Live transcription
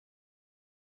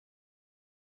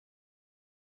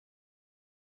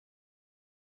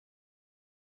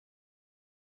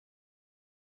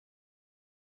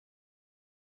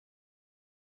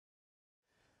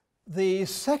The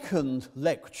second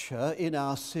lecture in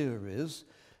our series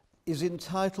is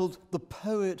entitled The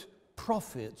Poet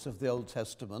Prophets of the Old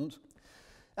Testament,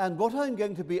 and what I'm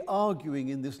going to be arguing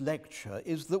in this lecture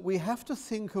is that we have to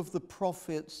think of the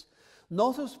prophets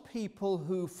not as people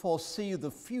who foresee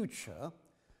the future,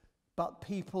 but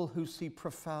people who see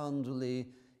profoundly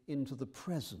into the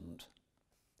present.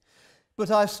 But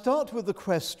I start with the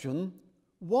question,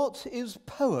 what is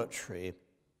poetry?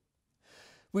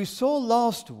 We saw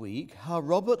last week how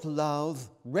Robert Lowth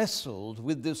wrestled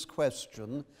with this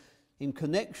question in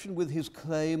connection with his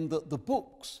claim that the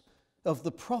books of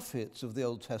the prophets of the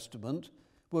Old Testament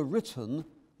were written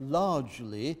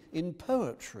largely in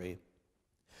poetry.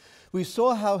 We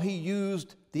saw how he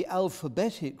used the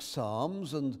alphabetic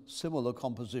psalms and similar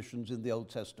compositions in the Old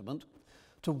Testament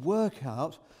to work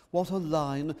out what a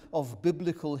line of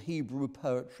biblical Hebrew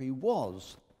poetry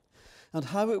was, and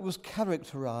how it was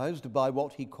characterized by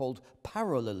what he called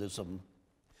parallelism.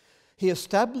 He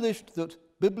established that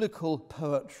biblical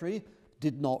poetry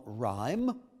did not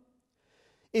rhyme.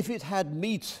 If it had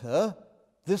meter,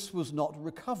 this was not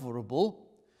recoverable,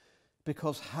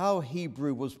 because how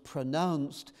Hebrew was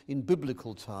pronounced in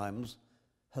biblical times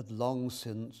had long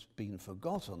since been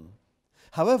forgotten.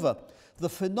 However, the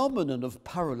phenomenon of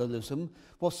parallelism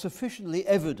was sufficiently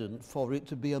evident for it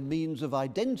to be a means of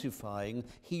identifying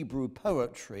Hebrew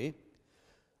poetry,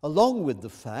 along with the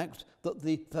fact that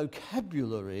the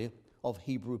vocabulary of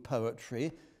Hebrew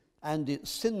poetry and its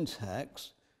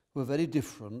syntax were very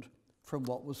different from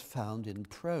what was found in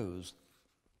prose.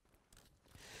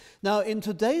 Now, in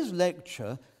today's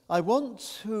lecture, I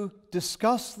want to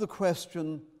discuss the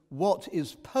question, what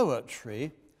is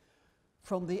poetry,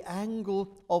 from the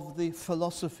angle of the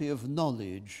philosophy of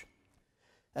knowledge.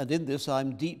 And in this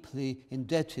I'm deeply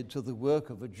indebted to the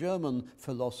work of a German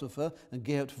philosopher,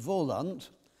 Geert Wohland,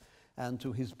 and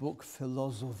to his book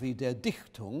Philosophie der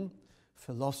Dichtung,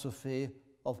 Philosophy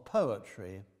of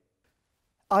Poetry.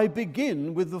 I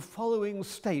begin with the following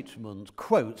statement,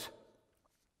 quote,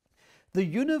 "The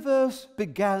universe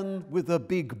began with a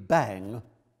big bang,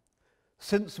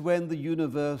 since when the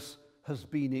universe has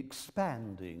been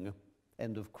expanding."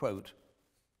 End of quote.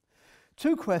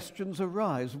 Two questions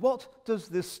arise. What does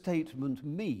this statement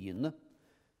mean,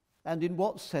 and in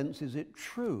what sense is it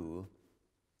true?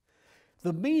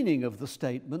 The meaning of the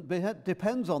statement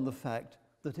depends on the fact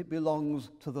that it belongs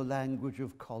to the language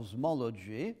of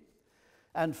cosmology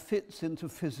and fits into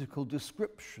physical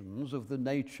descriptions of the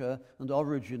nature and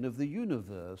origin of the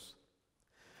universe.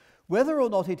 Whether or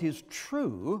not it is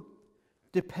true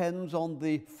depends on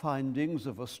the findings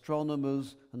of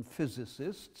astronomers and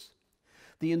physicists,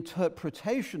 the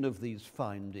interpretation of these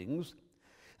findings,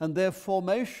 and their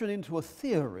formation into a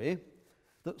theory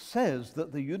that says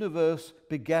that the universe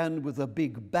began with a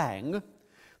big bang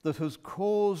that has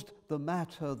caused the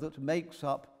matter that makes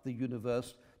up the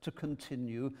universe to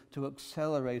continue to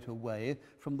accelerate away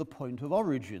from the point of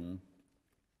origin.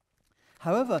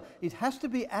 However, it has to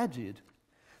be added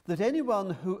that anyone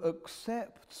who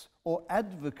accepts or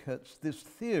advocates this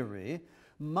theory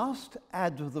must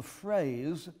add the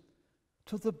phrase,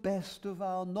 "to the best of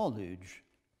our knowledge."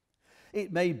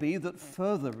 It may be that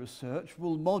further research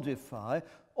will modify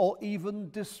or even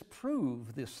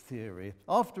disprove this theory.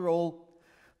 After all,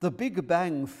 the Big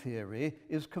Bang theory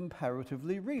is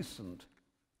comparatively recent.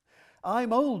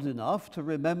 I'm old enough to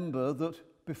remember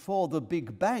that before the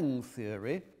Big Bang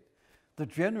theory, the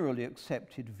generally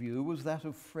accepted view was that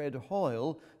of Fred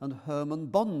Hoyle and Herman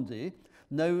Bondi,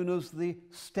 known as the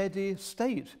steady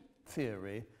state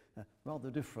theory,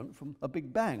 rather different from a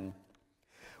Big Bang.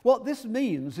 What this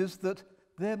means is that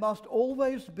there must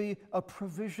always be a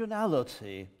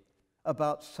provisionality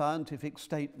about scientific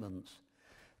statements.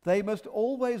 They must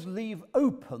always leave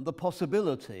open the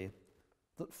possibility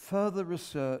that further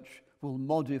research will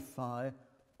modify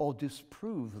or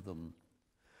disprove them.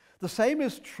 The same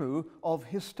is true of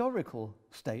historical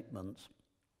statements.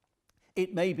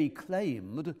 It may be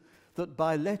claimed that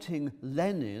by letting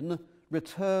Lenin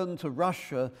return to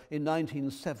Russia in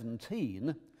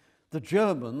 1917, the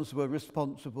Germans were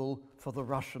responsible for the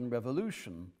Russian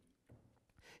Revolution.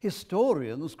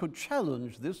 Historians could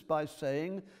challenge this by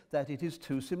saying that it is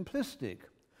too simplistic,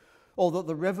 or that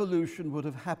the revolution would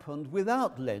have happened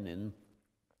without Lenin,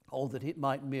 or that it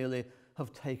might merely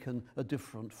have taken a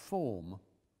different form.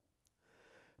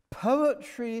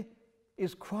 Poetry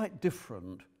is quite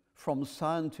different from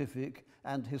scientific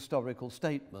and historical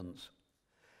statements.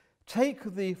 Take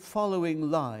the following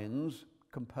lines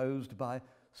composed by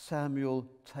Samuel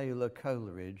Taylor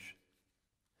Coleridge.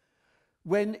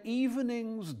 "When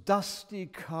evening's dusty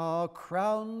car,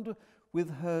 crowned with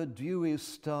her dewy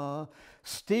star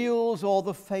steals o'er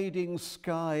the fading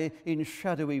sky in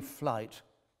shadowy flight.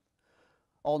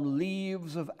 On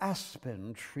leaves of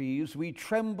aspen trees we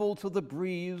tremble to the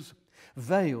breeze,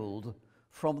 veiled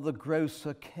from the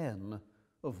grosser ken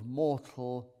of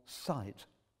mortal sight.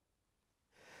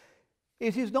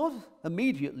 It is not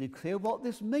immediately clear what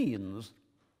this means,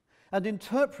 and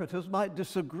interpreters might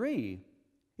disagree.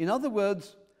 In other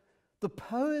words, the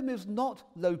poem is not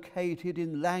located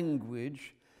in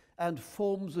language and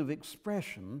forms of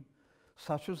expression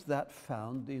such as that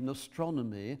found in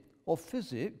astronomy or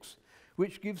physics,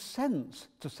 which gives sense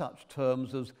to such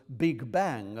terms as Big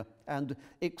Bang and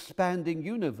expanding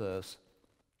universe.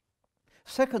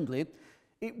 Secondly,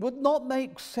 it would not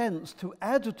make sense to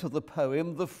add to the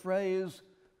poem the phrase,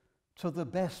 "to the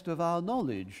best of our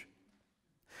knowledge."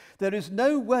 There is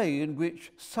no way in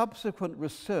which subsequent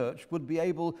research would be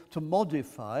able to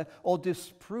modify or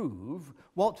disprove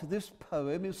what this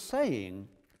poem is saying.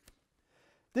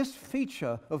 This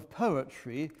feature of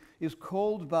poetry is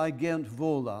called by Geert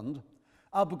Voland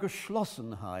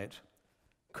Abgeschlossenheit,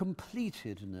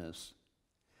 completedness.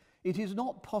 It is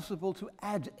not possible to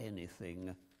add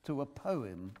anything to a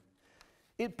poem.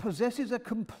 It possesses a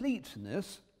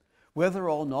completeness, whether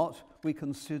or not we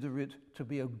consider it to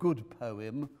be a good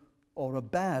poem or a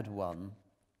bad one.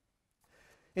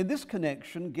 In this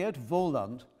connection, Geert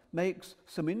Voland makes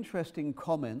some interesting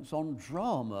comments on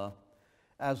drama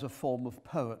as a form of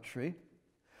poetry,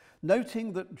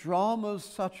 noting that dramas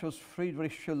such as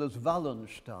Friedrich Schiller's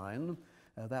Wallenstein,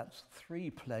 that's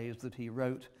 3 plays that he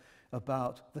wrote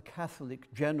about the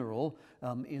Catholic general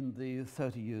in the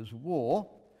 30 Years' War,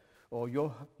 or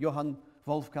Johann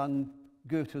Wolfgang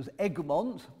Goethe's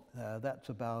Egmont, that's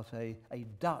about a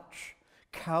Dutch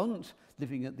count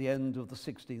living at the end of the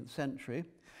 16th century.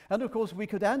 And of course we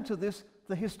could add to this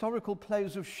the historical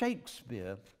plays of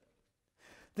Shakespeare.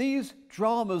 These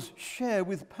dramas share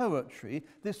with poetry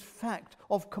this fact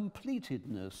of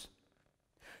completedness.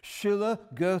 Schiller,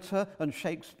 Goethe and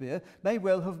Shakespeare may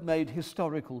well have made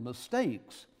historical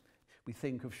mistakes. We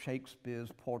think of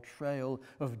Shakespeare's portrayal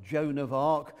of Joan of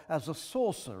Arc as a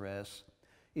sorceress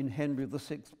in Henry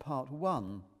VI, Part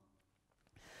 1.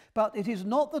 But it is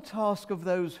not the task of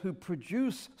those who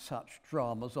produce such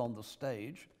dramas on the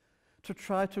stage to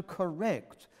try to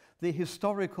correct the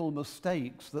historical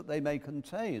mistakes that they may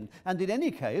contain. And in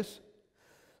any case,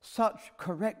 such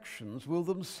corrections will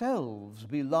themselves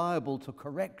be liable to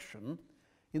correction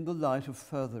in the light of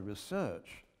further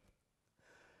research.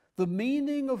 The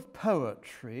meaning of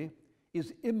poetry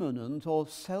is immanent or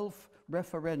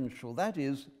self-referential. That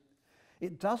is,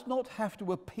 it does not have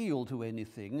to appeal to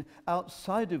anything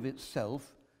outside of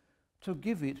itself to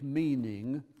give it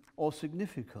meaning or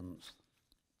significance.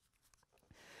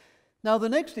 Now, the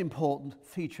next important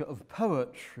feature of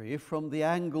poetry from the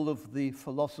angle of the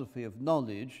philosophy of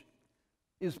knowledge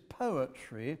is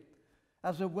poetry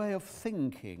as a way of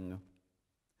thinking.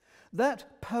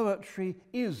 That poetry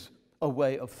is a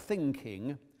way of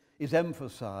thinking is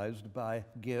emphasized by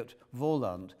Geert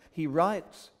Voland. He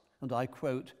writes, and I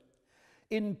quote,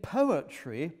 "In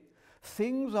poetry,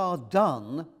 things are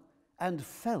done and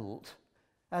felt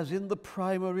as in the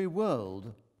primary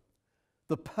world.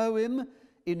 The poem,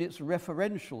 in its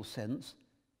referential sense,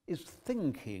 is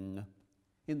thinking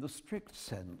in the strict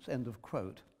sense," end of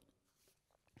quote.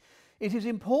 It is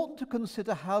important to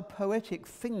consider how poetic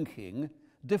thinking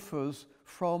differs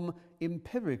from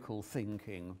empirical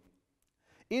thinking.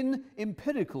 In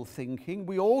empirical thinking,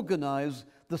 we organize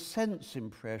the sense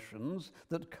impressions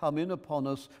that come in upon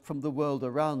us from the world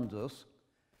around us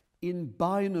in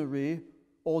binary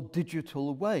or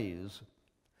digital ways.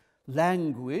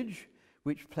 Language,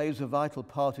 which plays a vital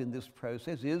part in this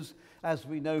process, is, as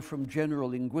we know from general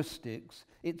linguistics,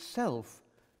 itself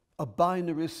a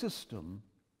binary system.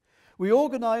 We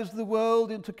organize the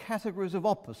world into categories of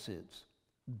opposites: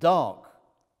 dark,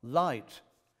 light,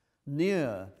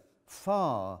 near,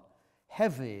 far,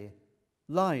 heavy,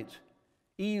 light,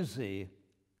 easy,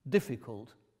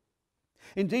 difficult.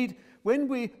 Indeed, when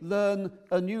we learn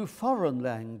a new foreign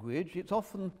language, it's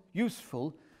often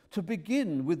useful to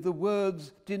begin with the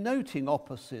words denoting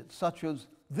opposites, such as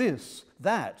this,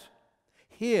 that,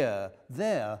 here,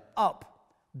 there,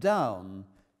 up, down,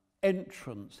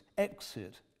 entrance,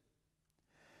 exit.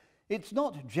 It's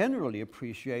not generally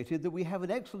appreciated that we have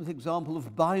an excellent example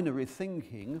of binary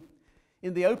thinking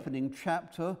in the opening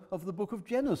chapter of the book of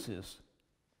Genesis,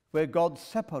 where God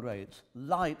separates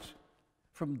light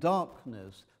from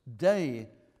darkness, day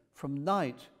from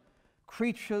night,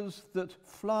 creatures that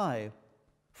fly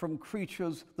from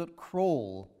creatures that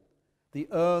crawl, the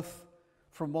earth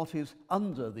from what is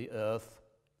under the earth,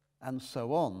 and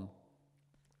so on.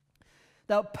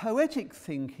 Now, poetic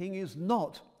thinking is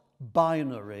not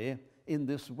binary in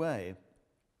this way.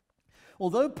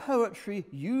 Although poetry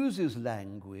uses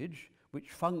language,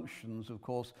 which functions, of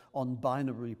course, on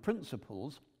binary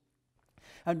principles,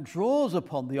 and draws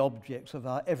upon the objects of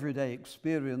our everyday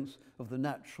experience of the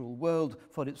natural world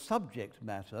for its subject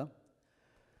matter,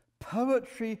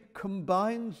 poetry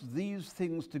combines these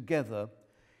things together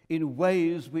in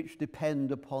ways which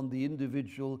depend upon the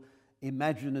individual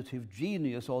imaginative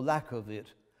genius, or lack of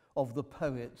it, of the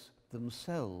poets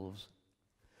themselves.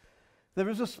 There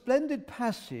is a splendid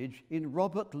passage in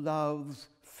Robert Lowth's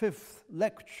 5th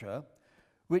lecture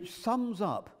which sums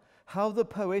up how the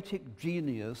poetic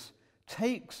genius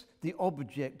takes the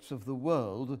objects of the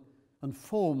world and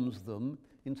forms them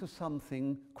into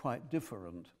something quite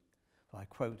different. I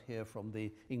quote here from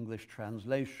the English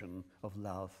translation of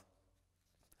Lowth.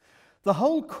 The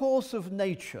whole course of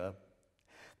nature,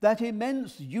 that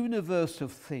immense universe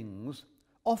of things,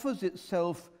 offers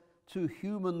itself to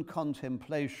human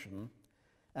contemplation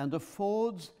and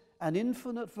affords an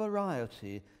infinite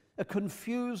variety, a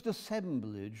confused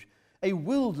assemblage, a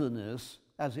wilderness,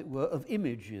 as it were, of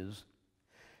images,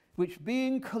 which,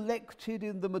 being collected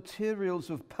in the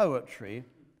materials of poetry,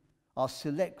 are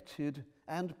selected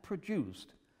and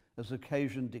produced as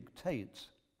occasion dictates.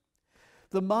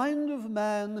 The mind of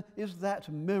man is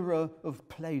that mirror of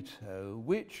Plato,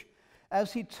 which,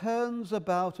 as he turns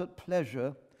about at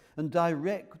pleasure and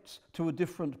directs to a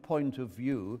different point of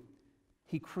view,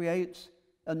 he creates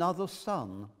another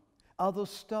sun, other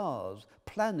stars,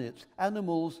 planets,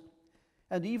 animals,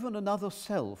 and even another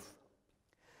self.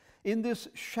 In this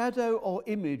shadow or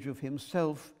image of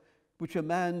himself, which a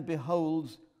man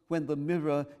beholds when the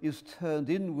mirror is turned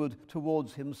inward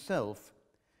towards himself,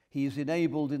 he is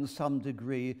enabled in some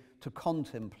degree to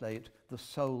contemplate the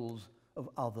souls of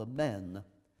other men.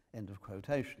 End of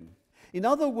quotation. In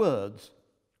other words,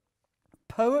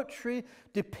 poetry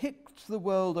depicts the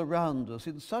world around us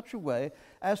in such a way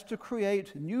as to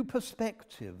create new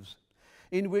perspectives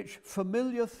in which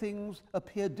familiar things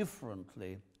appear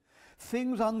differently.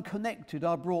 Things unconnected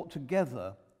are brought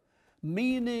together.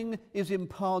 Meaning is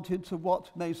imparted to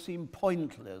what may seem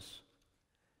pointless.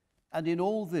 And in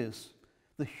all this,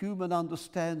 the human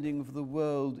understanding of the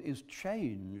world is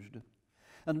changed,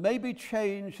 and may be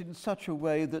changed in such a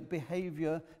way that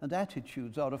behavior and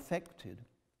attitudes are affected.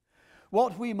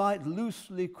 What we might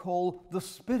loosely call the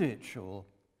spiritual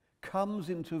comes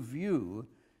into view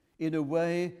in a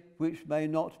way which may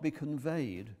not be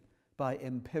conveyed by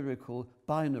empirical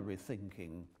binary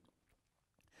thinking.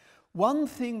 One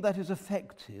thing that is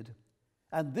affected,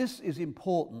 and this is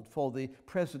important for the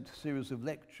present series of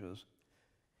lectures,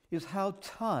 is how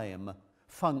time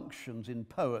functions in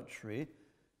poetry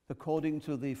according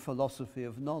to the philosophy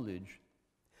of knowledge.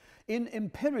 In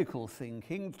empirical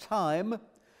thinking, time,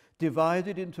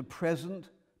 divided into present,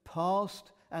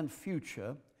 past, and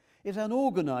future, is an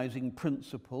organizing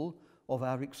principle of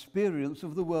our experience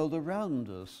of the world around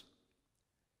us.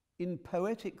 In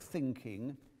poetic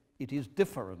thinking, it is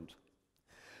different.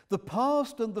 The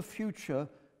past and the future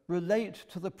relate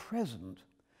to the present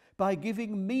by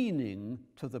giving meaning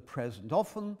to the present,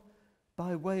 often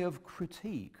by way of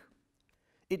critique.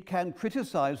 It can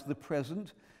criticize the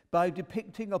present by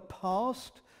depicting a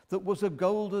past that was a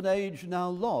golden age now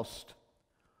lost,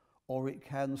 or it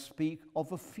can speak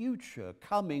of a future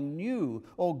coming new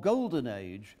or golden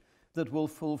age that will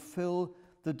fulfill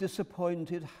the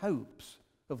disappointed hopes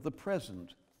of the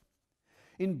present.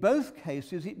 In both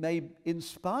cases, it may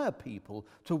inspire people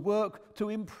to work to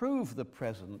improve the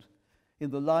present in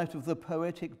the light of the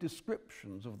poetic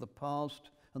descriptions of the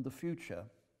past and the future.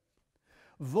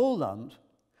 Voland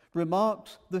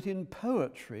remarks that in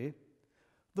poetry,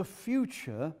 the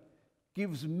future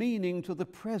gives meaning to the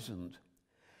present,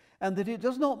 and that it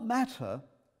does not matter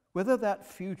whether that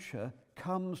future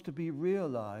comes to be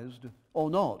realized or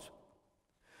not.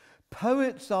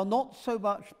 Poets are not so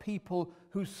much people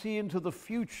who see into the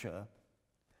future,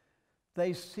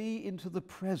 they see into the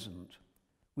present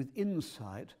with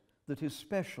insight that is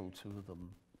special to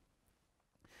them.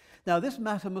 Now, this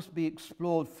matter must be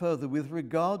explored further with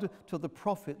regard to the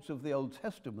prophets of the Old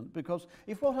Testament, because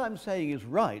if what I'm saying is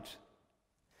right,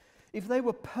 if they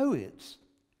were poets,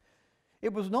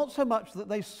 it was not so much that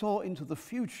they saw into the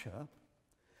future,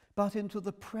 but into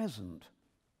the present.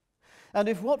 And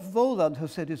if what Voland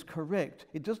has said is correct,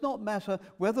 it does not matter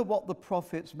whether what the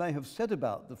prophets may have said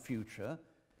about the future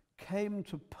came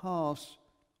to pass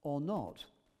or not.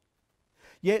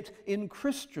 Yet in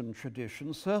Christian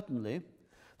tradition, certainly,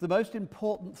 the most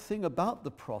important thing about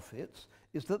the prophets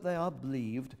is that they are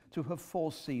believed to have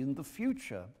foreseen the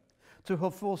future, to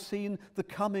have foreseen the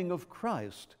coming of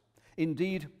Christ,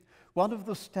 Indeed, one of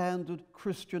the standard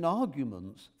Christian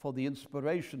arguments for the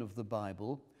inspiration of the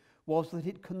Bible was that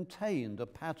it contained a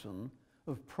pattern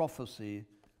of prophecy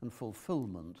and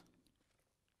fulfillment.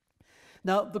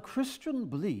 Now, the Christian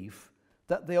belief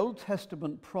that the Old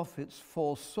Testament prophets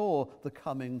foresaw the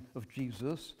coming of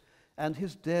Jesus and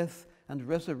his death and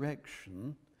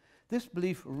resurrection, this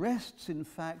belief rests, in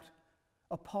fact,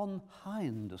 upon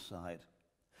hindsight,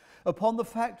 upon the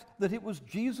fact that it was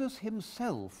Jesus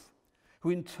himself who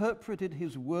interpreted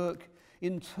his work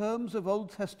in terms of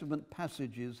Old Testament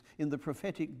passages in the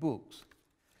prophetic books,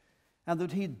 and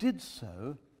that he did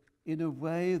so in a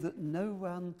way that no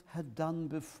one had done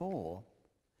before.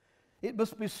 It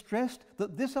must be stressed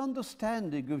that this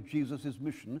understanding of Jesus'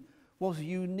 mission was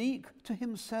unique to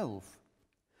himself.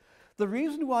 The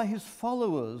reason why his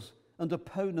followers and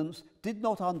opponents did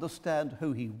not understand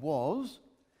who he was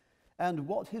and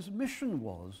what his mission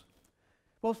was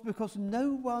because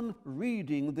no one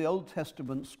reading the Old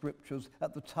Testament scriptures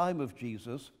at the time of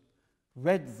Jesus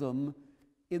read them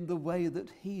in the way that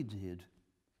he did.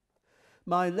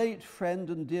 My late friend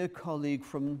and dear colleague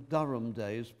from Durham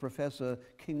days, Professor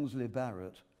Kingsley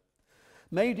Barrett,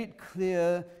 made it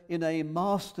clear in a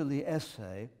masterly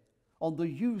essay on the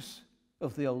use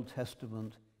of the Old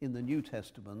Testament in the New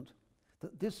Testament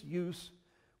that this use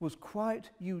was quite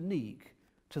unique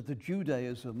to the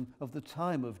Judaism of the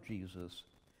time of Jesus,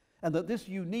 and that this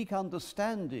unique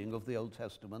understanding of the Old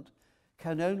Testament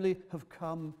can only have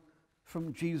come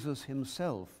from Jesus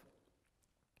himself.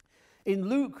 In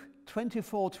Luke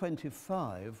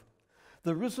 24:25,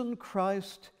 the risen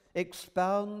Christ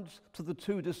expounds to the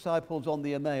two disciples on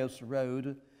the Emmaus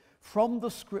Road from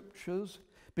the scriptures,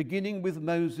 beginning with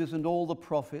Moses and all the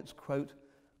prophets, quote,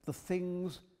 the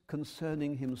things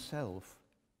concerning himself,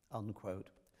 unquote.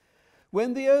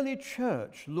 When the early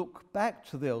church looked back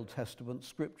to the Old Testament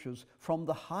scriptures from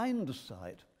the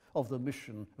hindsight of the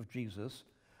mission of Jesus,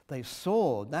 they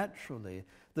saw naturally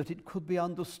that it could be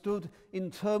understood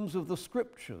in terms of the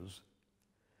scriptures.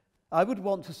 I would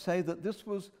want to say that this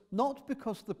was not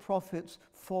because the prophets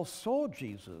foresaw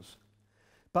Jesus,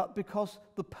 but because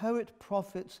the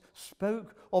poet-prophets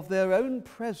spoke of their own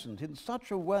present in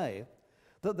such a way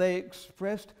that they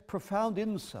expressed profound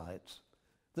insights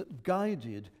that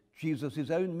guided Jesus'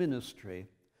 own ministry,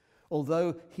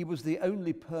 although he was the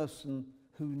only person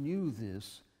who knew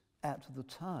this at the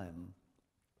time.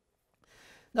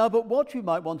 Now, but what you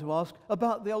might want to ask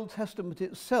about the Old Testament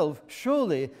itself,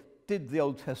 surely did the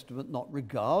Old Testament not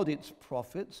regard its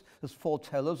prophets as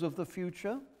foretellers of the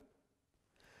future?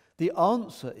 The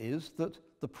answer is that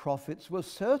the prophets were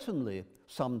certainly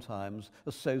sometimes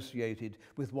associated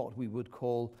with what we would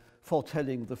call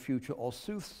foretelling the future or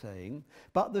soothsaying,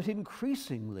 but that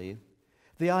increasingly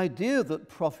the idea that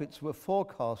prophets were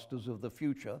forecasters of the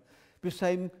future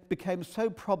became so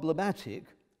problematic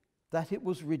that it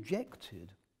was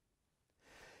rejected.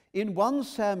 In 1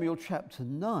 Samuel chapter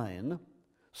 9,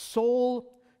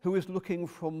 Saul, who is looking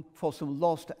for some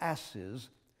lost asses,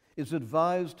 is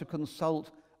advised to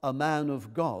consult a man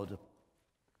of God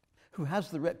who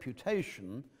has the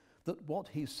reputation that what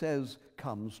he says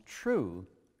comes true.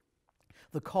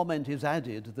 The comment is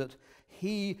added that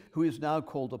he who is now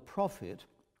called a prophet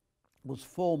was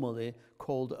formerly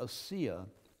called a seer.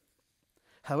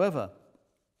 However,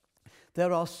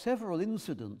 there are several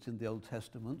incidents in the Old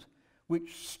Testament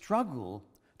which struggle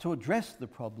to address the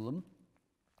problem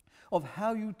of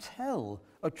how you tell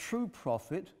a true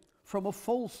prophet from a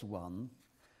false one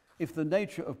if the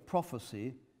nature of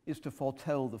prophecy is to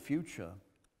foretell the future.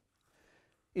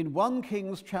 In 1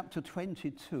 Kings chapter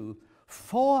 22,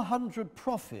 400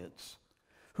 prophets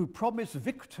who promise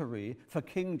victory for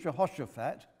King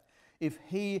Jehoshaphat if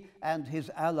he and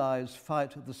his allies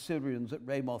fight the Syrians at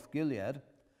Ramoth Gilead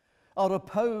are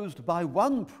opposed by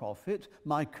one prophet,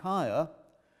 Micaiah,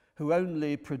 who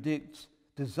only predicts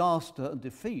disaster and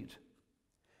defeat.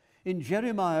 In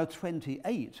Jeremiah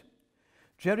 28,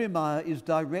 Jeremiah is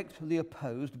directly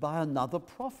opposed by another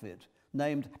prophet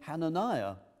named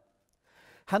Hananiah.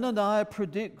 Hananiah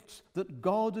predicts that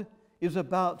God is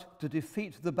about to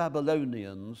defeat the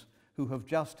Babylonians who have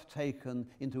just taken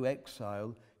into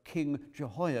exile King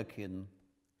Jehoiakim.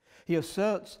 He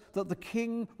asserts that the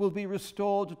king will be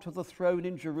restored to the throne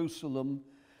in Jerusalem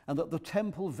and that the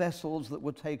temple vessels that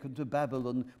were taken to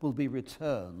Babylon will be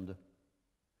returned.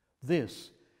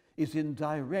 This is in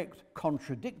direct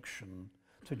contradiction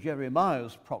to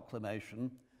Jeremiah's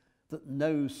proclamation that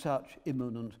no such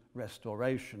imminent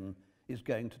restoration is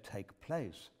going to take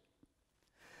place.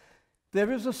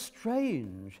 There is a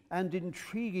strange and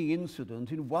intriguing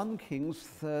incident in 1 Kings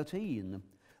 13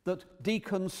 that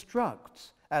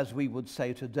deconstructs, as we would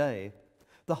say today,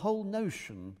 the whole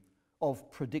notion of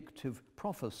predictive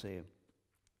prophecy.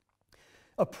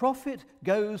 A prophet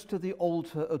goes to the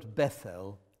altar at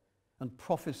Bethel and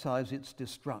prophesies its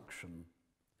destruction.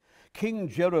 King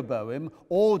Jeroboam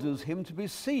orders him to be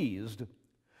seized,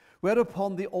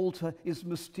 whereupon the altar is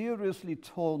mysteriously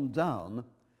torn down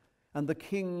and the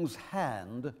king's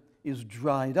hand is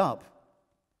dried up.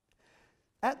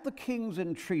 At the king's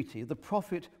entreaty, the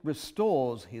prophet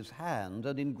restores his hand,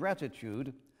 and in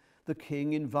gratitude, the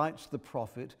king invites the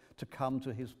prophet to come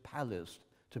to his palace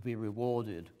to be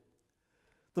rewarded.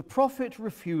 The prophet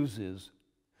refuses.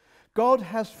 God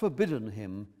has forbidden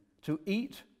him to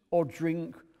eat or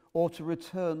drink or to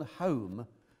return home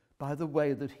by the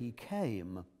way that he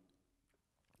came.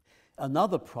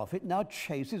 Another prophet now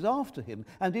chases after him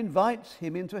and invites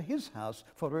him into his house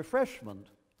for refreshment.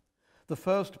 The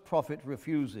first prophet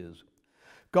refuses.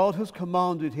 God has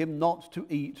commanded him not to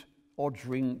eat or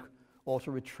drink or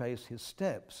to retrace his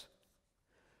steps.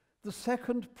 The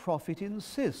second prophet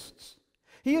insists.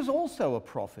 He is also a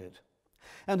prophet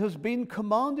and has been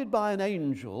commanded by an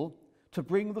angel to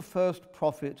bring the first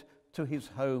prophet to his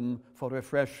home for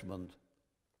refreshment.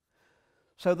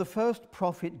 So the first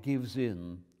prophet gives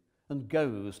in and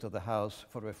goes to the house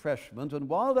for refreshment, and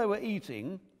while they were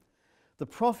eating, the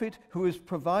prophet who is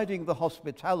providing the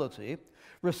hospitality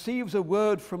receives a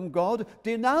word from God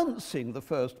denouncing the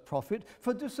first prophet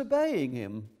for disobeying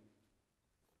him.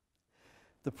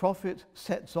 The prophet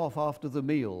sets off after the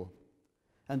meal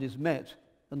and is met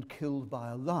and killed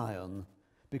by a lion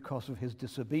because of his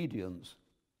disobedience.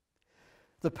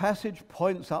 The passage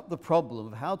points up the problem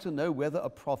of how to know whether a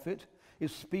prophet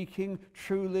is speaking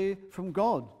truly from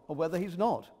God or whether he's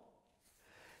not.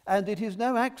 And it is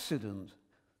no accident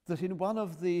that in one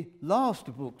of the last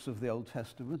books of the Old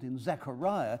Testament, in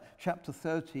Zechariah chapter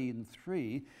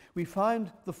 13:3, we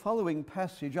find the following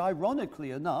passage,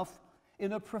 ironically enough,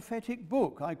 in a prophetic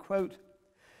book. I quote,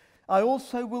 "I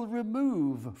also will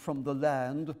remove from the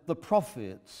land the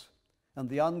prophets and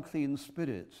the unclean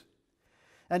spirits.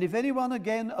 And if anyone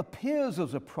again appears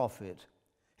as a prophet,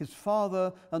 his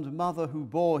father and mother who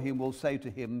bore him will say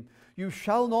to him, 'You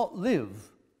shall not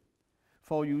live,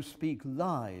 for you speak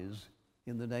lies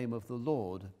in the name of the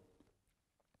Lord.'"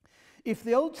 If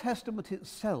the Old Testament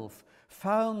itself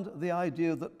found the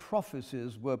idea that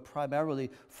prophecies were primarily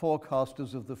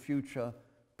forecasters of the future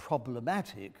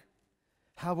problematic,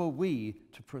 how are we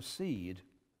to proceed?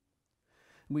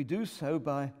 We do so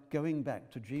by going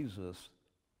back to Jesus.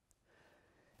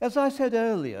 As I said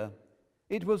earlier,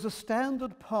 it was a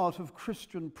standard part of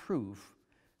Christian proof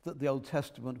that the Old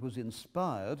Testament was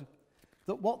inspired,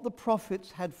 that what the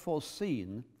prophets had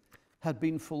foreseen had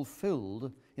been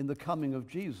fulfilled in the coming of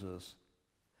Jesus.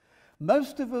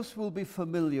 Most of us will be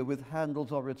familiar with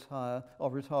Handel's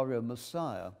Oratorio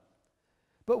Messiah,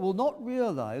 but will not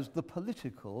realize the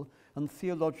political and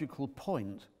theological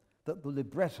point that the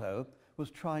libretto was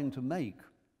trying to make.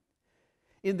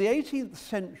 In the 18th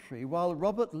century, while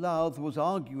Robert Lowth was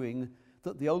arguing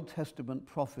that the Old Testament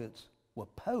prophets were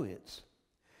poets,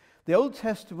 the Old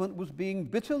Testament was being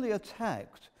bitterly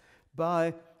attacked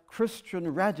by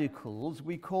Christian radicals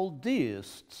we call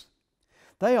deists.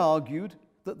 They argued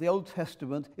that the Old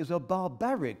Testament is a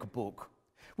barbaric book,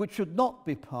 which should not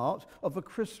be part of a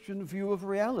Christian view of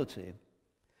reality.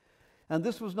 And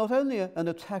this was not only an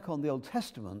attack on the Old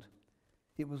Testament,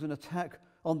 it was an attack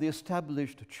on the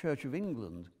established Church of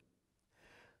England.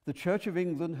 The Church of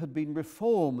England had been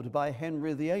reformed by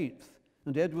Henry VIII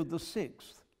and Edward VI,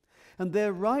 and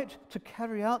their right to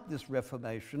carry out this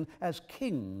reformation as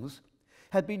kings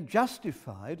had been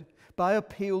justified by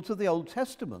appeal to the Old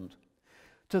Testament,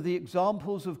 to the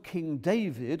examples of King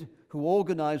David, who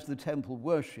organized the temple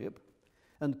worship,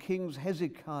 and Kings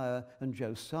Hezekiah and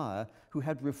Josiah, who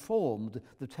had reformed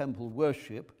the temple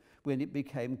worship when it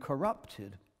became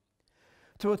corrupted.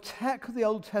 To attack the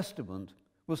Old Testament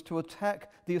was to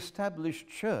attack the established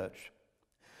church.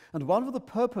 And one of the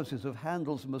purposes of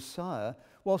Handel's Messiah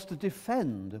was to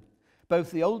defend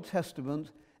both the Old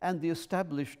Testament and the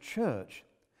established church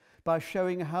by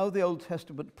showing how the Old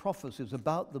Testament prophecies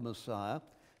about the Messiah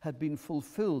had been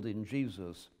fulfilled in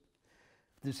Jesus.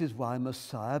 This is why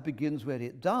Messiah begins where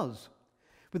it does,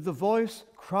 with the voice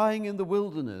crying in the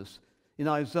wilderness in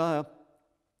Isaiah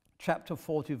chapter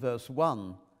 40, verse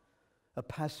 1, a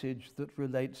passage that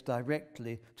relates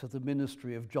directly to the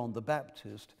ministry of John the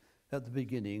Baptist at the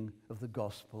beginning of the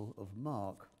Gospel of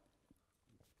Mark.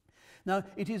 Now,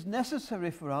 it is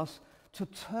necessary for us to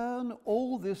turn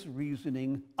all this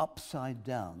reasoning upside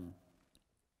down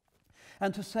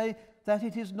and to say that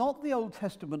it is not the Old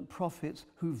Testament prophets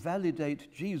who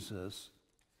validate Jesus,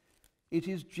 it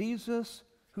is Jesus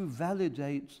who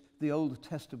validates the Old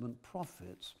Testament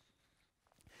prophets.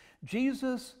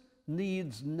 Jesus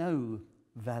needs no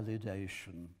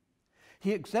validation.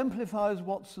 He exemplifies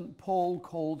what St. Paul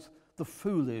calls the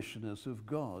foolishness of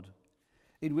God,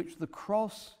 in which the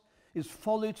cross is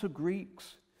folly to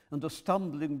Greeks and a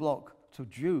stumbling block to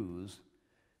Jews,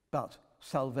 but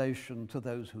salvation to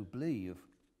those who believe.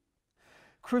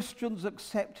 Christians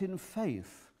accept in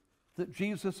faith that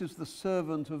Jesus is the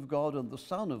servant of God and the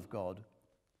Son of God.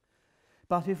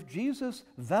 But if Jesus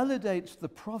validates the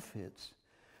prophets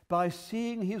by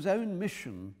seeing his own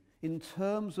mission in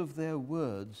terms of their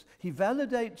words, he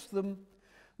validates them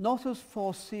not as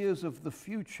foreseers of the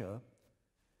future,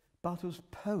 but as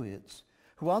poets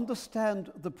who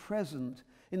understand the present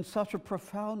in such a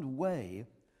profound way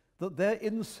that their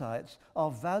insights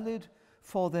are valid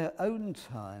for their own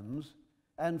times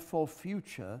and for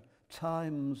future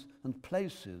times and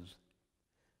places.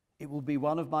 It will be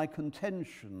one of my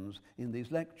contentions in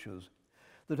these lectures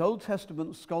that Old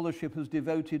Testament scholarship has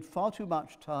devoted far too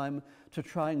much time to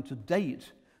trying to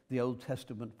date the Old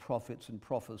Testament prophets and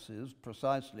prophecies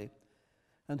precisely,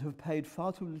 and have paid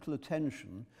far too little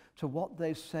attention to what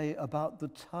they say about the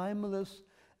timeless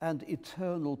and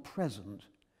eternal present,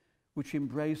 which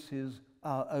embraces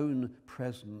our own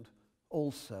present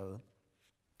also.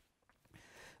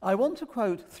 I want to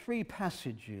quote 3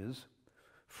 passages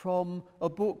from a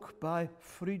book by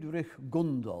Friedrich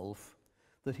Gundolf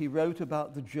that he wrote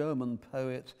about the German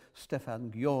poet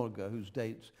Stefan George, whose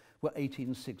dates were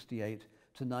 1868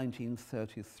 to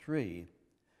 1933.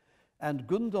 And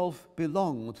Gundolf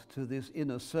belonged to this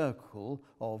inner circle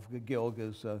of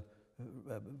George's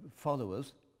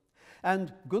followers.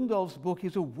 And Gundolf's book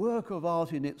is a work of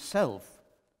art in itself.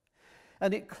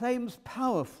 And it claims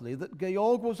powerfully that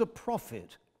George was a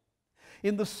prophet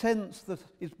in the sense that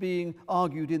is being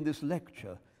argued in this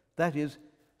lecture, that is,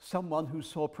 someone who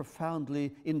saw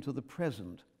profoundly into the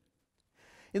present.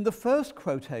 In the first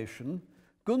quotation,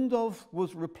 Gundolf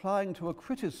was replying to a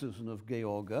criticism of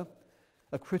George,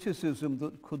 a criticism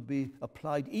that could be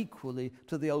applied equally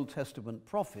to the Old Testament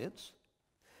prophets,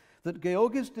 that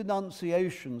George's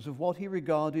denunciations of what he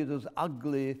regarded as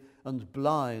ugly and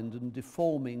blind and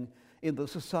deforming in the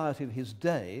society of his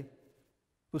day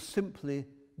was simply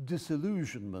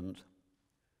disillusionment.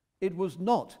 It was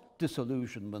not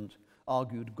disillusionment,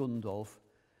 argued Gundolf,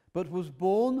 but was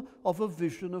born of a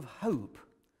vision of hope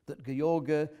that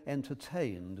George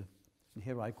entertained. And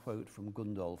here I quote from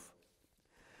Gundolf.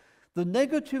 The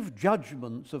negative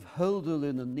judgments of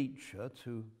Hölderlin and Nietzsche,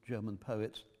 2 German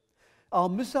poets, are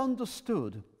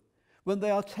misunderstood when they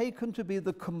are taken to be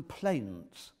the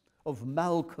complaints of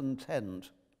malcontent.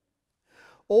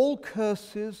 All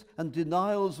curses and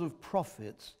denials of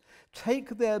prophets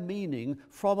take their meaning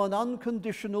from an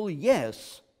unconditional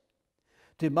yes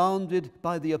demanded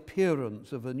by the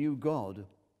appearance of a new God.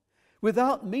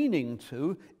 Without meaning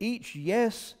to, each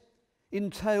yes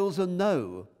entails a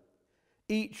no.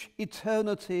 Each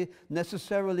eternity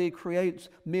necessarily creates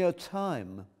mere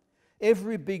time.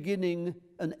 Every beginning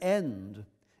an end.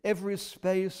 Every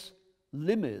space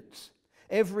limits.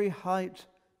 Every height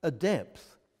a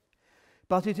depth.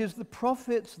 But it is the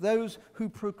prophets, those who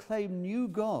proclaim new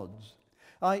gods,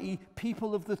 i.e.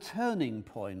 people of the turning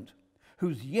point,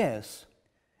 whose yes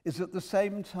is at the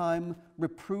same time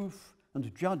reproof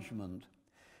and judgment,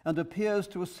 and appears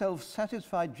to a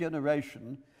self-satisfied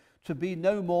generation to be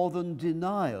no more than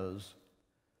deniers,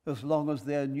 as long as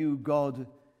their new God,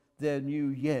 their new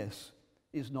yes,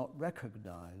 is not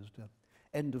recognized.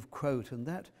 End of quote. And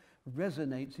that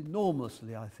resonates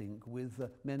enormously, I think, with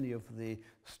many of the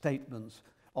statements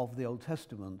of the Old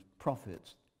Testament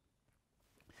prophets.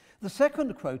 The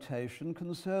second quotation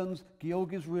concerns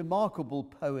George's remarkable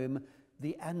poem,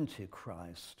 The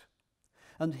Antichrist.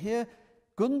 And here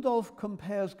Gundolf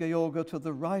compares George to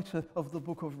the writer of the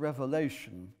book of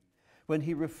Revelation when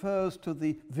he refers to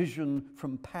the vision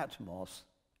from Patmos.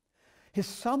 His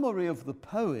summary of the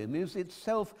poem is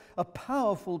itself a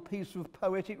powerful piece of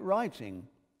poetic writing,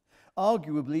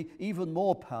 arguably even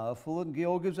more powerful than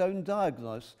George's own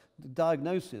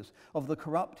diagnosis of the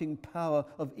corrupting power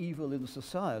of evil in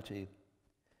society.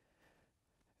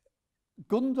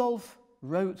 Gundolf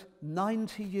wrote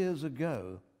 90 years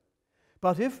ago,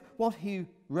 but if what he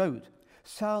wrote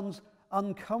sounds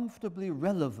uncomfortably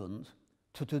relevant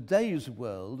to today's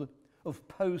world of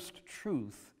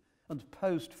post-truth and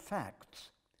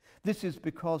post-facts, this is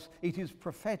because it is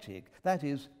prophetic. That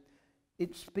is,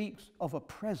 it speaks of a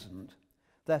present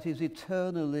that is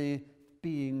eternally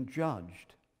being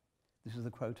judged. This is the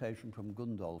quotation from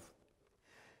Gundolf.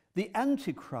 The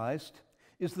Antichrist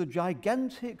is the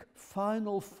gigantic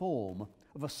final form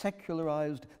of a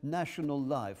secularized national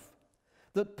life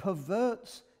that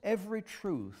perverts every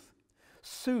truth,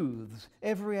 soothes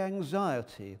every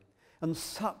anxiety, and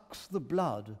sucks the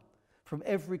blood from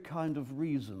every kind of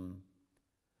reason.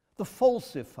 The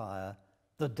falsifier,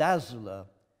 the dazzler,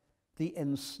 the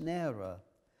ensnarer,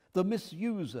 the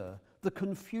misuser, the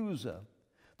confuser,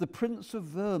 the prince of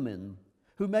vermin,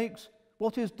 who makes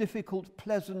what is difficult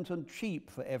pleasant and cheap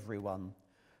for everyone,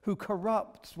 who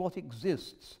corrupts what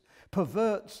exists,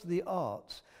 perverts the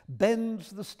arts, bends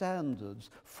the standards,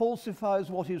 falsifies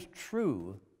what is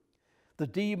true, the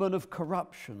demon of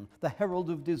corruption, the herald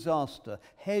of disaster,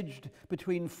 hedged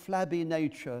between flabby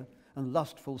nature and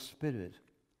lustful spirit.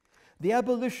 The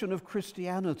abolition of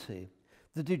Christianity,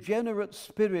 the degenerate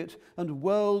spirit and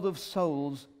world of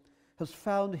souls, has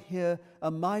found here a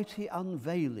mighty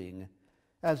unveiling,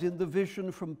 as in the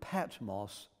vision from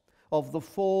Patmos of the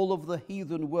fall of the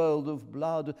heathen world of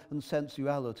blood and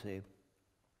sensuality.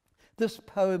 This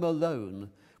poem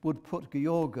alone would put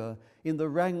Gheorghe in the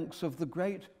ranks of the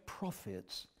great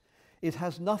prophets. It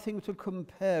has nothing to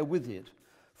compare with it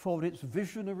for its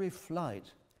visionary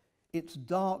flight, its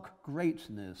dark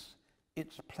greatness,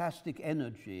 its plastic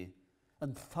energy,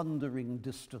 and thundering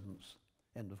distance."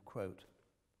 End of quote.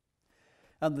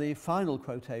 And the final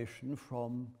quotation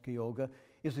from Gheorghe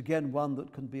is again one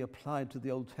that can be applied to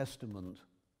the Old Testament.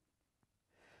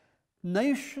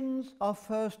 "Nations are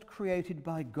first created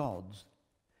by gods.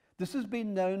 This has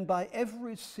been known by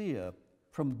every seer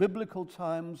from biblical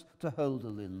times to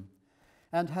Hölderlin,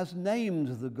 and has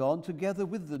named the god together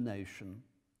with the nation.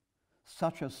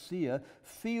 Such a seer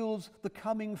feels the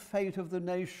coming fate of the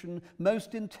nation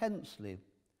most intensely,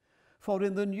 for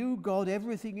in the new God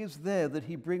everything is there that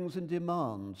he brings and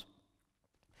demands.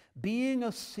 Being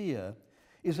a seer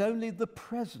is only the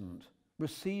present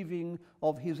receiving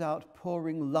of his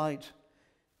outpouring light,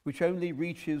 which only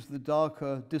reaches the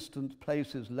darker, distant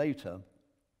places later.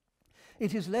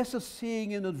 It is less a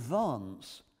seeing in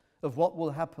advance of what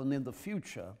will happen in the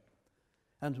future,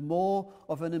 and more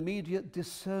of an immediate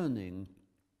discerning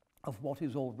of what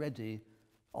is already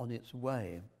on its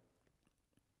way."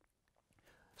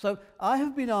 So I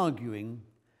have been arguing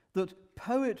that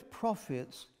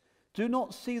poet-prophets do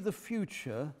not see the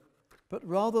future, but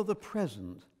rather the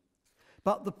present,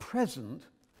 but the present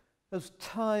as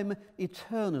time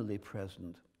eternally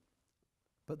present.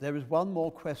 But there is one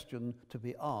more question to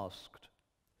be asked.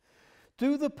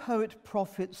 Do the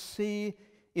poet-prophets see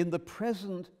in the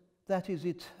present that is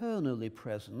eternally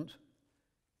present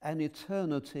an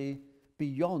eternity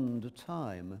beyond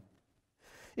time?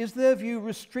 Is their view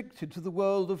restricted to the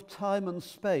world of time and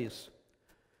space?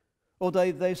 Or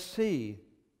do they see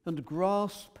and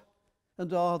grasp,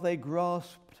 and are they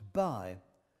grasped by,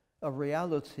 a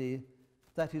reality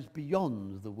that is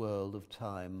beyond the world of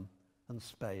time and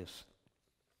space?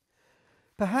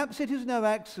 Perhaps it is no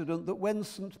accident that when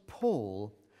St.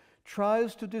 Paul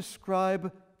tries to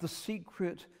describe the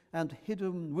secret and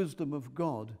hidden wisdom of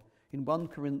God in 1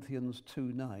 Corinthians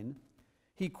 2:9,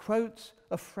 he quotes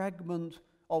a fragment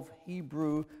of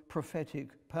Hebrew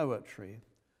prophetic poetry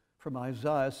from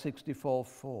Isaiah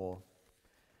 64:4.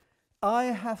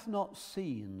 "Eye hath not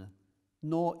seen,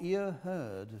 nor ear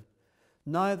heard,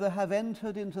 neither have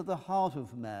entered into the heart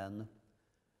of man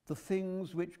the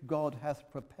things which God hath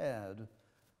prepared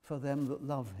for them that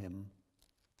love him."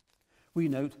 We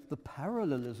note the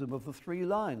parallelism of the three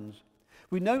lines.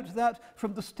 We note that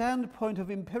from the standpoint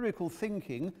of empirical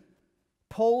thinking,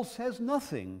 Paul says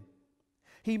nothing.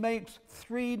 He makes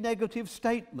three negative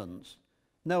statements.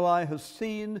 No eye has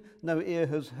seen, no ear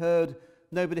has heard,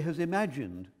 nobody has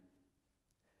imagined.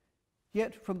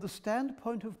 Yet from the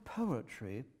standpoint of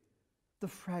poetry, the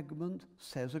fragment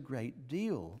says a great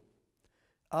deal.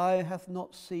 "Eye hath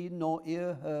not seen, nor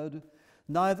ear heard,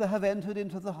 neither have entered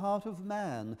into the heart of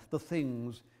man the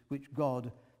things which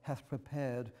God hath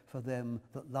prepared for them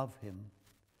that love him."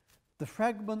 The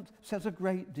fragment says a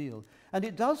great deal, and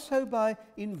it does so by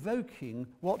invoking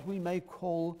what we may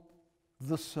call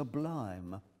the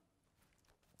sublime.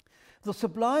 The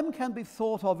sublime can be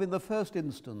thought of in the first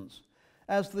instance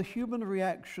as the human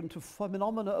reaction to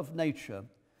phenomena of nature,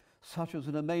 such as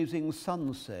an amazing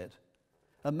sunset,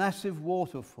 a massive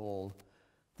waterfall,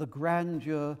 the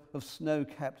grandeur of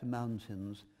snow-capped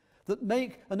mountains, that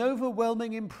make an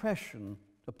overwhelming impression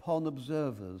upon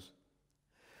observers.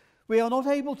 We are not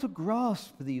able to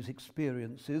grasp these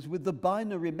experiences with the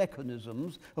binary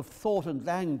mechanisms of thought and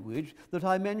language that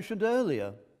I mentioned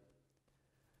earlier.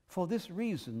 For this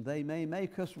reason, they may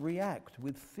make us react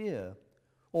with fear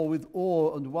or with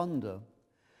awe and wonder.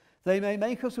 They may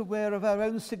make us aware of our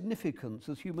own significance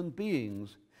as human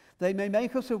beings. They may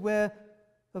make us aware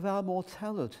of our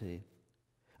mortality,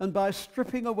 and by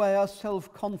stripping away our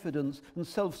self-confidence and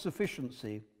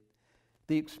self-sufficiency,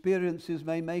 the experiences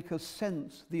may make us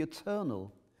sense the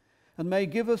eternal and may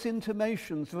give us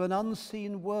intimations of an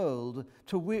unseen world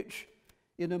to which,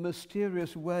 in a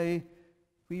mysterious way,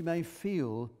 we may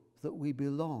feel that we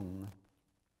belong.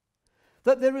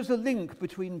 That there is a link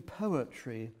between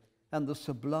poetry and the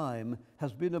sublime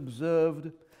has been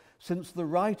observed since the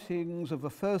writings of a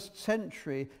 1st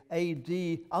century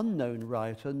AD unknown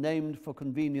writer named for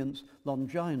convenience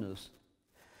Longinus.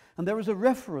 And there is a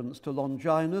reference to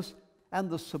Longinus and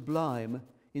the sublime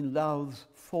in Lowth's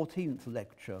 14th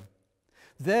lecture.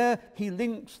 There he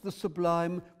links the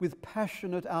sublime with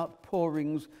passionate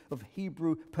outpourings of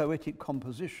Hebrew poetic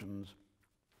compositions.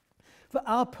 For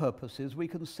our purposes, we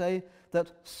can say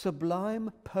that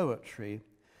sublime poetry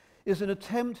is an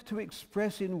attempt to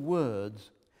express in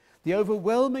words the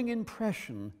overwhelming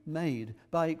impression made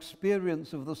by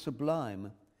experience of the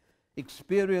sublime,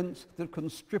 experience that can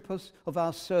strip us of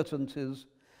our certainties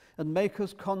and make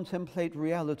us contemplate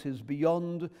realities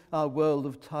beyond our world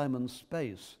of time and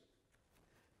space.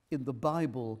 In the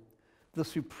Bible, the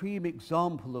supreme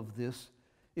example of this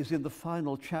is in the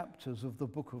final chapters of the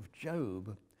book of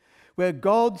Job, where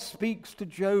God speaks to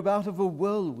Job out of a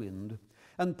whirlwind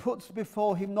and puts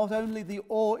before him not only the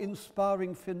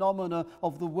awe-inspiring phenomena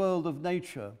of the world of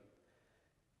nature,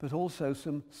 but also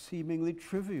some seemingly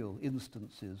trivial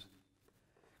instances.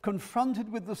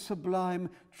 Confronted with the sublime,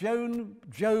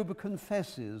 Job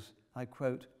confesses, I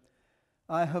quote,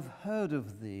 "I have heard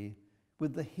of thee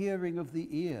with the hearing of the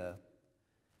ear,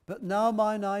 but now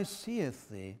mine eye seeth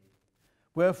thee.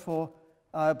 Wherefore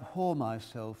I abhor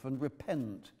myself and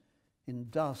repent in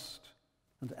dust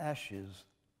and ashes."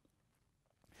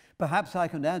 Perhaps I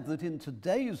can add that in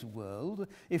today's world,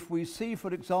 if we see,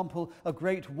 for example, a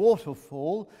great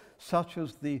waterfall, such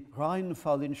as the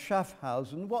Rheinfall in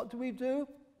Schaffhausen, what do?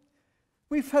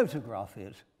 We photograph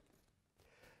it.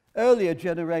 Earlier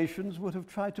generations would have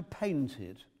tried to paint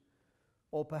it,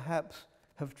 or perhaps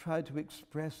have tried to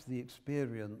express the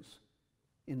experience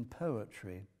in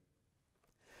poetry.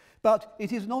 But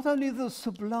it is not only the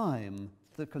sublime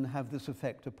that can have this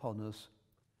effect upon us.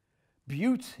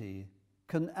 Beauty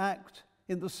can act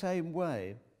in the same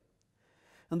way.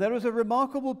 And there is a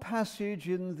remarkable passage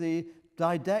in the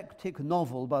didactic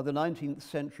novel by the 19th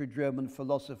century German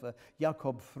philosopher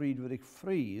Jakob Friedrich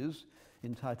Fries,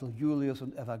 entitled Julius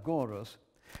and Evagorus,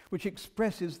 which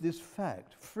expresses this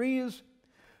fact. Fries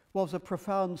was a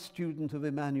profound student of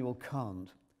Immanuel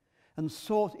Kant and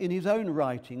sought in his own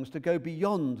writings to go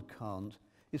beyond Kant,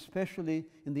 especially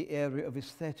in the area of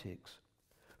aesthetics.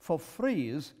 For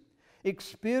Fries,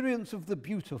 experience of the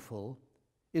beautiful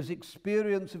is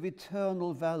experience of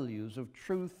eternal values of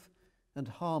truth and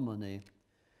harmony,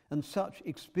 and such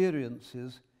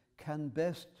experiences can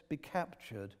best be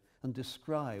captured and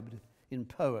described in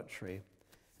poetry.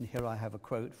 And here I have a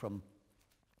quote from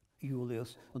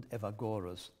Julius and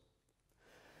Evagorus.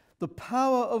 "The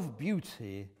power of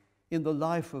beauty in the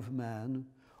life of man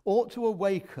ought to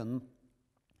awaken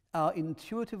our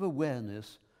intuitive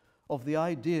awareness of the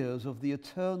ideas of the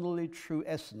eternally true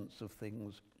essence of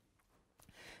things,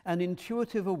 an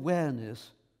intuitive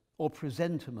awareness or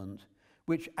presentiment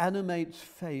which animates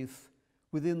faith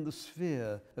within the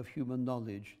sphere of human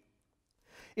knowledge.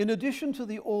 In addition to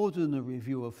the ordinary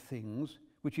view of things,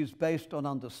 which is based on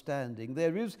understanding,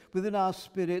 there is within our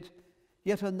spirit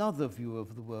yet another view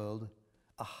of the world,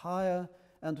 a higher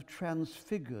and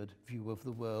transfigured view of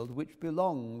the world, which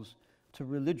belongs to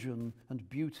religion and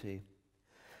beauty.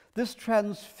 This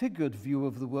transfigured view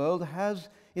of the world has,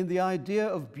 in the idea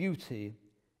of beauty,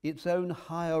 its own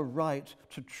higher right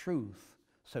to truth,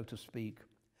 so to speak.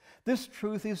 This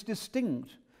truth is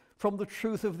distinct from the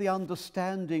truth of the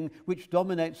understanding which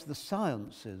dominates the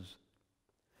sciences.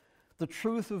 The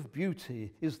truth of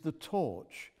beauty is the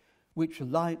torch which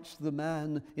lights the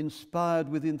man inspired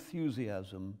with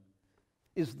enthusiasm,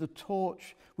 is the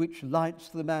torch which lights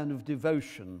the man of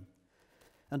devotion,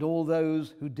 and all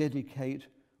those who dedicate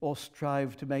or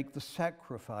strive to make the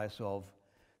sacrifice of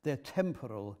their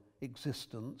temporal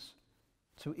existence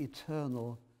to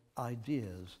eternal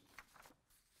ideas.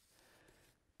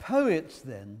 Poets,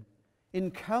 then,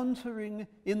 encountering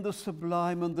in the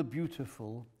sublime and the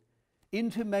beautiful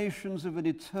intimations of an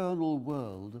eternal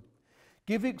world,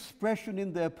 give expression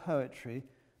in their poetry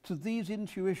to these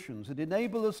intuitions and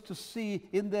enable us to see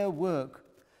in their work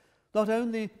not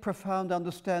only profound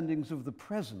understandings of the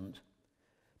present,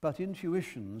 but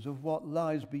intuitions of what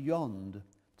lies beyond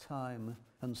time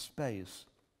and space.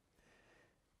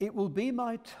 It will be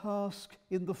my task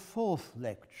in the 4th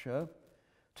lecture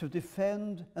to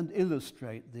defend and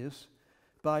illustrate this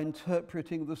by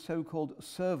interpreting the so-called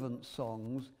servant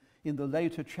songs in the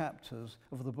later chapters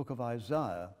of the book of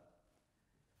Isaiah.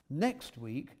 Next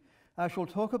week, I shall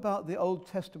talk about the Old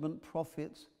Testament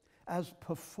prophets as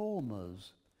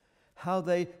performers, how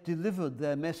they delivered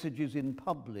their messages in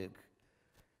public,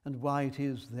 and why it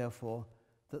is, therefore,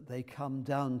 that they come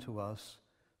down to us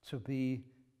to be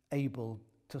able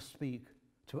to speak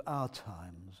to our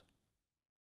times.